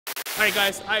Alright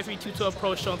guys, I3-212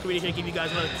 Pro Shaun Clarida here to give you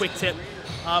guys another quick tip.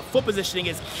 Foot positioning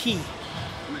is key.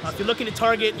 If you're looking to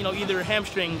target, either your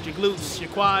hamstrings, your glutes, your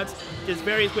quads, there's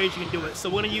various ways you can do it. So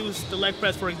we're going to use the leg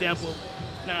press, for example.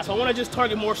 Now, if I want to just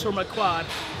target more so my quad,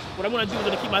 what I'm going to do is I'm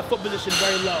going to keep my foot position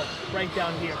very low, right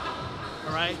down here.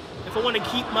 Alright? If I want to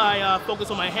keep my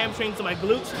focus on my hamstrings and my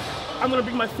glutes, I'm going to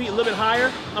bring my feet a little bit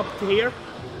higher, up to here.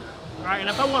 Alright, and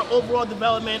if I want overall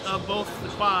development of both the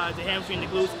quads, the hamstring, the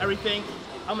glutes, everything,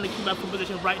 I'm going to keep my foot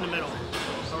position right in the middle.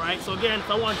 Alright, so again, if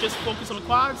I want to just focus on the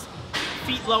quads,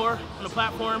 feet lower on the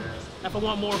platform. If I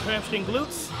want more hamstring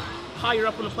glutes, higher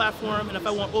up on the platform. And if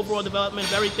I want overall development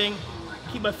of everything,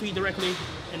 keep my feet directly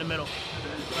in the middle.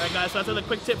 Alright guys, so that's another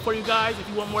quick tip for you guys. If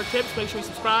you want more tips, make sure you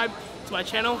subscribe to my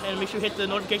channel and make sure you hit the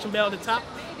notification bell at the top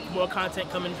for more content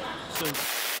coming soon.